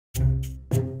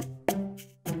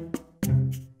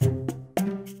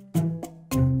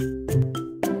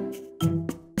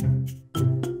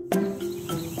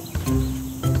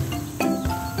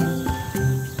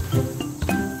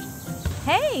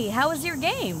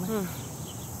game.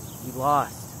 We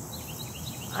lost.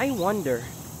 I wonder,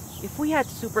 if we had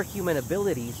superhuman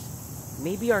abilities,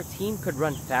 maybe our team could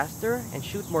run faster and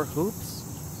shoot more hoops?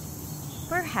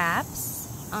 Perhaps.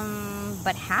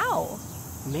 But how?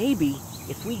 Maybe,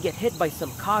 if we get hit by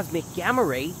some cosmic gamma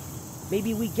ray,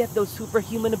 maybe we get those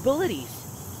superhuman abilities.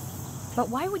 But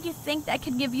why would you think that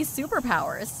could give you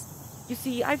superpowers? You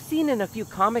see, I've seen in a few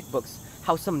comic books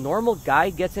how some normal guy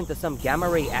gets into some gamma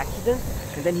ray accident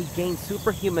and then he gains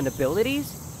superhuman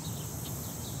abilities.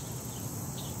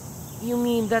 You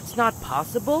mean that's not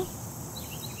possible?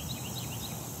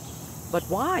 But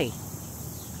why?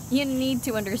 You need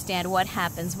to understand what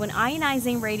happens when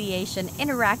ionizing radiation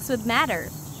interacts with matter.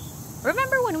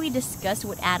 Remember when we discussed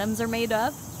what atoms are made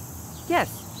of?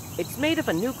 Yes, it's made of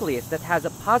a nucleus that has a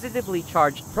positively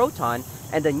charged proton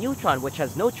and a neutron which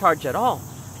has no charge at all.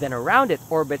 Then around it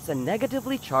orbits a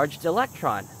negatively charged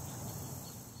electron.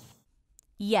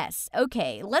 Yes,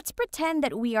 okay, let's pretend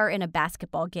that we are in a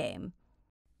basketball game.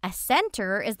 A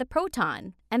center is the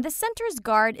proton, and the center's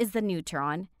guard is the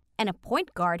neutron, and a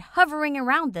point guard hovering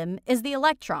around them is the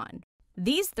electron.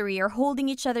 These three are holding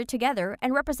each other together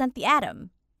and represent the atom.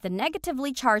 The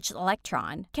negatively charged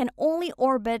electron can only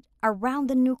orbit around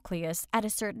the nucleus at a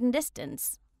certain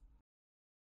distance.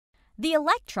 The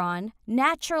electron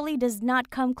naturally does not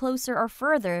come closer or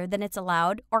further than its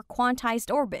allowed or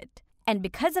quantized orbit, and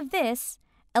because of this,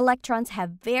 electrons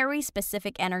have very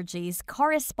specific energies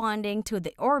corresponding to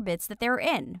the orbits that they're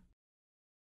in.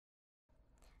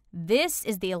 This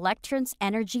is the electron's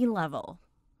energy level.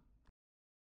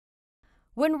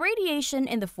 When radiation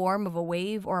in the form of a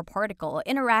wave or a particle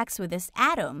interacts with this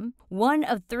atom, one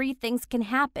of three things can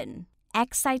happen: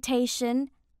 excitation,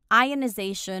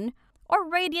 ionization, or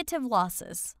radiative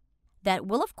losses. That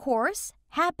will, of course,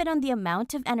 happen on the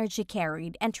amount of energy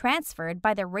carried and transferred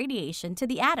by the radiation to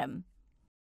the atom.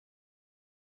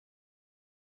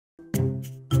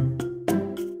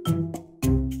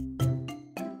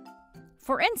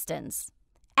 For instance,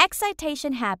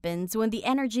 excitation happens when the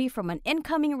energy from an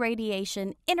incoming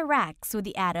radiation interacts with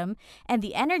the atom and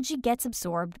the energy gets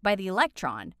absorbed by the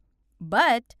electron.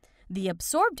 But the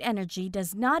absorbed energy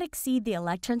does not exceed the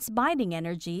electron's binding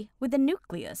energy with the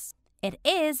nucleus. It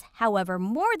is, however,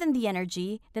 more than the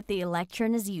energy that the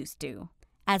electron is used to.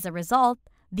 As a result,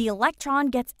 the electron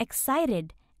gets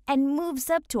excited and moves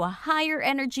up to a higher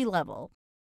energy level.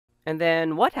 And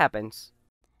then what happens?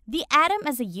 The atom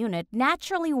as a unit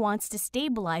naturally wants to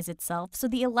stabilize itself, so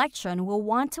the electron will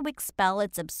want to expel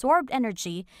its absorbed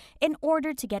energy in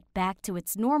order to get back to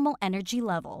its normal energy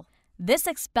level. This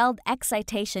expelled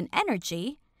excitation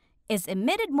energy is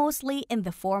emitted mostly in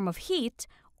the form of heat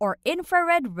or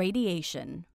infrared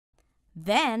radiation.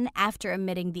 Then, after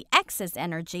emitting the excess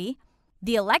energy,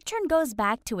 the electron goes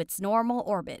back to its normal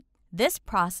orbit. This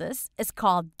process is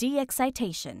called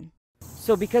de-excitation.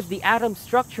 So because the atom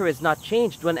structure is not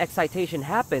changed when excitation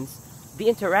happens, the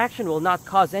interaction will not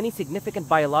cause any significant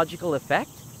biological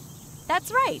effect?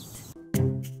 That's right.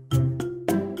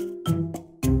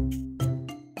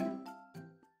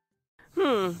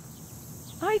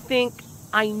 I think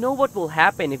I know what will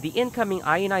happen if the incoming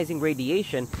ionizing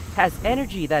radiation has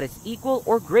energy that is equal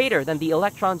or greater than the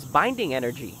electron's binding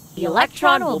energy. The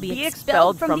electron will be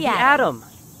expelled from the atom.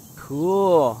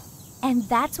 Cool. And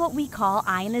that's what we call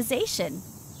ionization.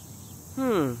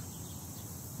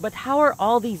 But how are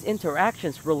all these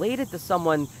interactions related to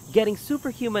someone getting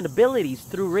superhuman abilities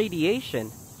through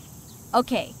radiation?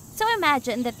 Okay, so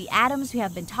imagine that the atoms we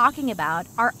have been talking about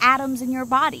are atoms in your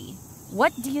body.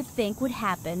 What do you think would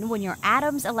happen when your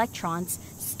atom's electrons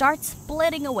start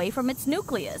splitting away from its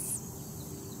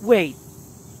nucleus? Wait.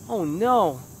 Oh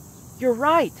no. You're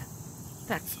right.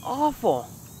 That's awful.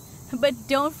 But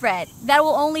don't fret, that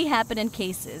will only happen in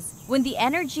cases when the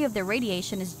energy of the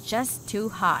radiation is just too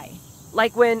high.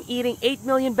 Like when eating 8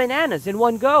 million bananas in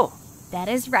one go. That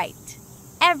is right.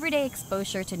 Everyday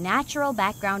exposure to natural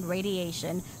background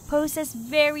radiation poses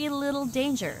very little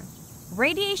danger.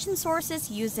 Radiation sources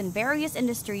used in various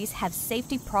industries have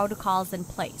safety protocols in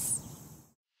place.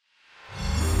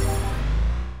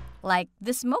 Like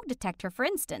the smoke detector, for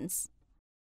instance.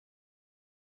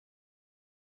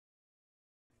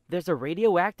 There's a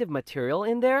radioactive material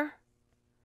in there?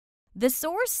 The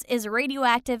source is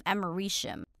radioactive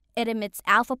americium. It emits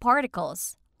alpha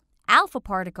particles. Alpha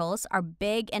particles are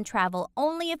big and travel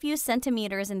only a few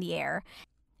centimeters in the air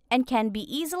and can be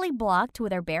easily blocked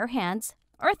with our bare hands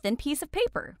or a thin piece of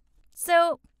paper.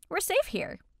 So, we're safe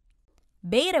here.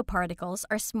 Beta particles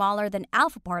are smaller than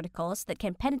alpha particles that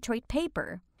can penetrate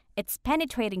paper. Its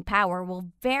penetrating power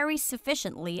will vary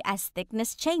sufficiently as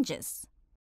thickness changes.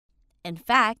 In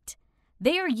fact,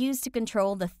 They are used to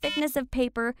control the thickness of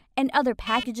paper and other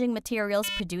packaging materials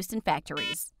produced in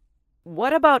factories.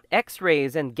 What about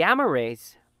X-rays and gamma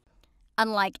rays?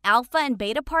 Unlike alpha and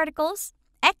beta particles,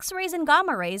 X-rays and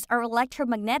gamma rays are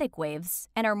electromagnetic waves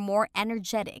and are more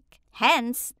energetic.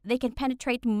 Hence, they can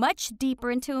penetrate much deeper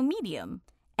into a medium,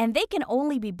 and they can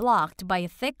only be blocked by a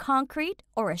thick concrete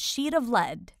or a sheet of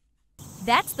lead.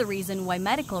 That's the reason why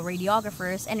medical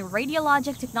radiographers and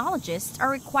radiologic technologists are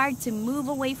required to move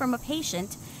away from a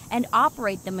patient and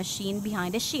operate the machine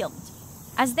behind a shield,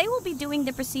 as they will be doing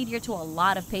the procedure to a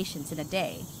lot of patients in a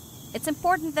day. It's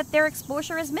important that their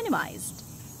exposure is minimized.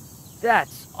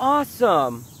 That's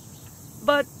awesome!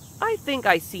 But I think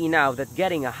I see now that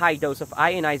getting a high dose of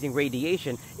ionizing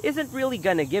radiation isn't really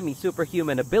gonna give me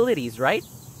superhuman abilities, right?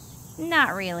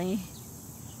 Not really.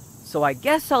 So I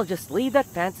guess I'll just leave that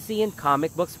fantasy in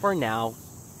comic books for now.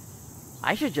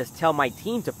 I should just tell my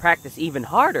team to practice even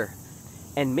harder,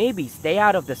 and maybe stay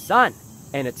out of the sun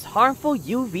and its harmful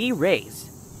UV rays.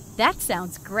 That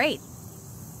sounds great.